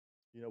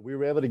We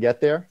were able to get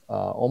there.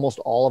 Almost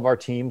all of our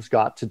teams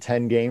got to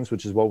 10 games,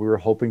 which is what we were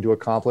hoping to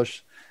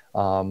accomplish.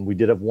 We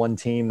did have one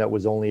team that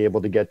was only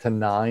able to get to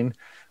 9,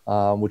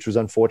 which was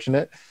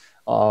unfortunate.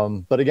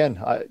 But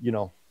again,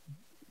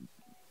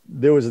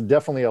 there was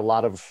definitely a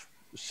lot of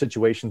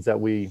situations that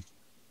we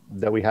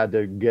had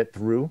to get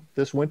through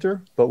this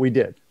winter, but we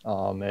did.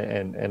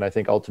 And I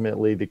think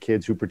ultimately the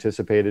kids who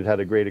participated had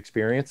a great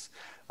experience.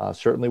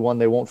 Certainly one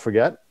they won't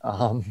forget,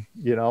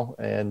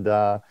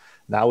 and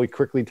now we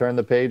quickly turn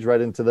the page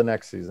right into the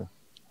next season.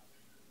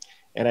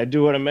 And I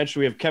do want to mention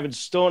we have Kevin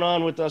Stone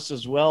on with us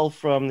as well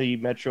from the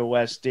Metro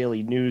West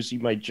Daily News. He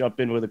might jump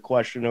in with a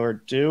question or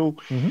two.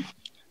 Mm-hmm.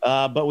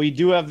 But we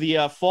do have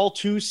the Fall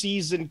 2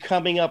 season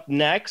coming up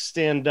next,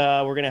 and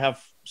we're going to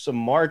have some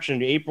March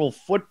and April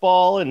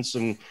football and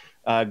some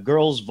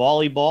girls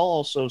volleyball,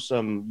 also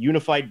some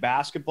unified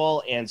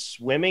basketball and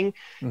swimming.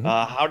 Mm-hmm.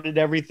 How did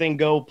everything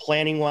go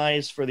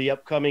planning-wise for the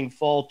upcoming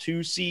Fall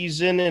 2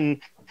 season?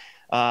 And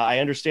I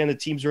understand the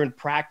teams are in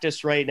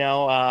practice right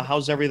now.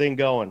 How's everything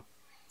going?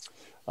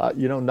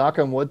 Knock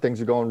on wood,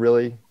 things are going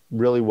really,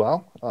 really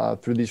well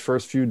through these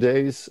first few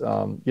days.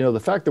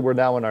 The fact that we're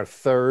now in our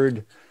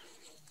third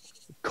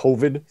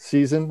COVID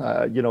season,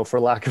 for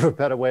lack of a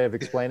better way of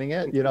explaining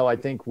it, I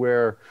think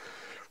we're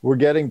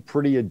getting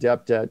pretty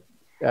adept at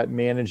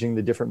managing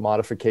the different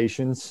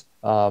modifications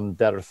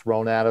that are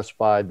thrown at us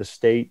by the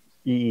state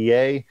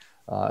EEA,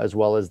 as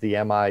well as the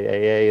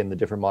MIAA and the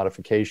different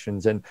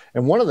modifications. And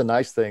one of the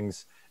nice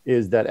things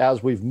is that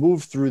as we've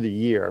moved through the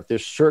year,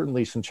 there's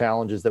certainly some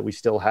challenges that we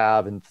still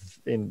have in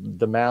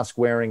the mask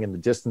wearing and the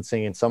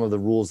distancing and some of the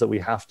rules that we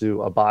have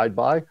to abide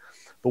by.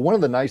 But one of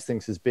the nice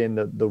things has been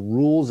that the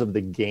rules of the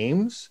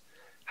games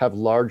have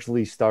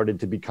largely started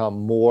to become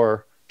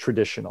more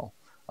traditional.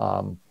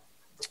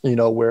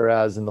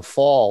 Whereas in the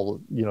fall,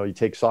 you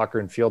take soccer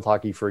and field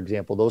hockey, for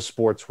example, those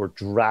sports were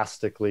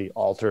drastically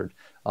altered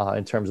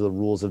in terms of the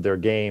rules of their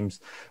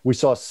games. We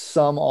saw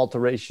some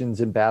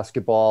alterations in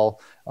basketball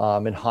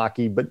and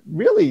hockey, but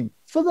really,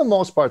 for the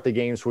most part, the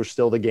games were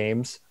still the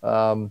games.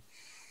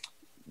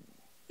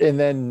 And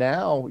then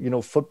now,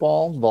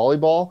 football,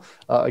 volleyball,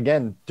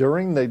 again,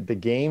 during the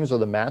games or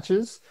the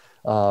matches,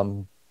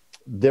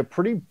 they're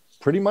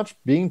pretty much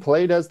being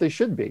played as they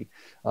should be.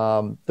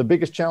 The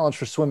biggest challenge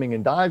for swimming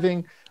and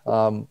diving,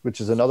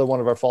 which is another one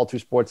of our Fall 2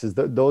 sports, is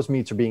that those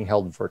meets are being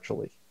held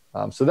virtually.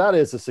 So that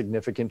is a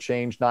significant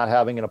change, not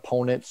having an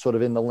opponent sort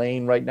of in the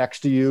lane right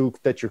next to you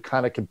that you're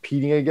kind of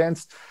competing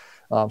against.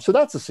 So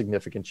that's a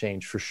significant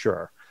change for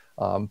sure.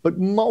 But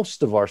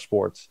most of our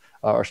sports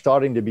are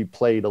starting to be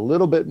played a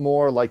little bit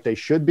more like they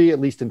should be, at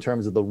least in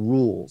terms of the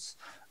rules.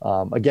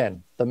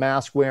 Again, the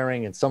mask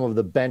wearing and some of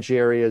the bench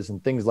areas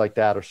and things like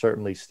that are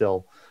certainly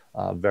still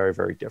very,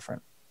 very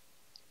different.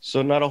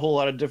 So not a whole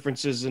lot of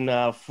differences in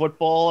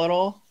football at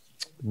all?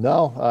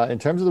 No, in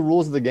terms of the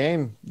rules of the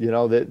game,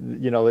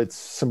 it's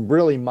some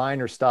really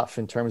minor stuff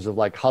in terms of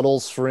like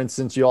huddles, for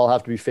instance. You all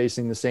have to be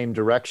facing the same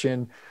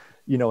direction,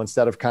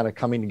 instead of kind of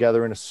coming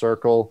together in a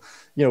circle,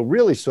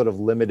 really sort of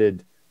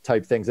limited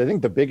type things. I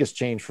think the biggest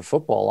change for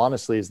football,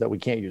 honestly, is that we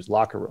can't use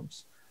locker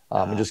rooms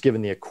and just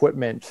given the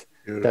equipment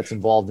that's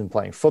involved in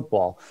playing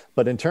football.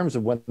 But in terms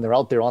of when they're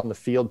out there on the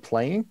field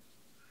playing,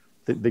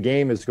 the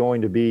game is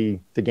going to be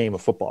the game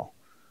of football.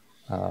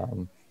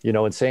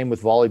 And same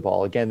with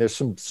volleyball. Again, there's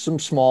some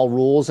small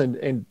rules,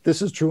 and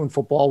this is true in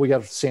football. We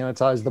got to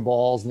sanitize the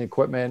balls and the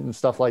equipment and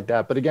stuff like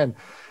that. But again,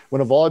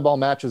 when a volleyball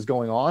match is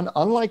going on,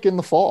 unlike in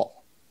the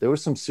fall, there were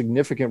some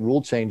significant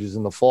rule changes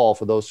in the fall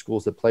for those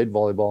schools that played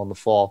volleyball in the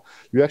fall.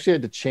 You actually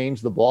had to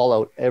change the ball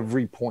out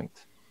every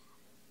point.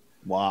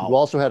 Wow. You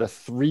also had a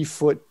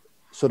 3-foot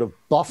sort of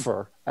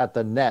buffer at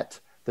the net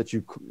that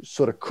you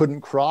sort of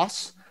couldn't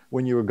cross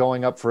when you were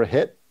going up for a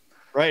hit.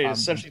 Right. It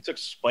essentially took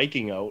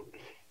spiking out.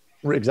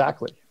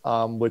 Exactly.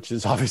 Which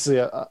is obviously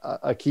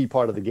a key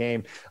part of the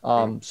game.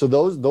 So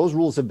those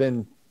rules have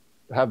been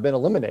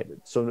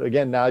eliminated. So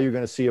again, now you're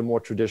going to see a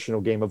more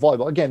traditional game of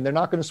volleyball. Again, they're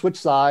not going to switch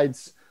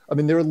sides. I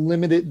mean, they're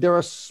limited. There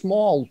are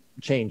small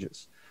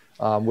changes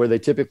where they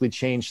typically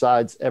change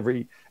sides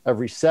every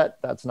set.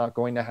 That's not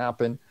going to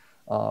happen.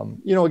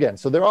 Again,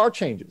 so there are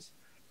changes,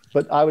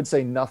 but I would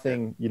say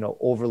nothing,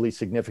 overly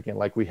significant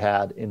like we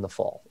had in the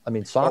fall. I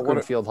mean, soccer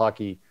and field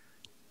hockey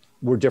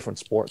were different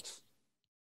sports.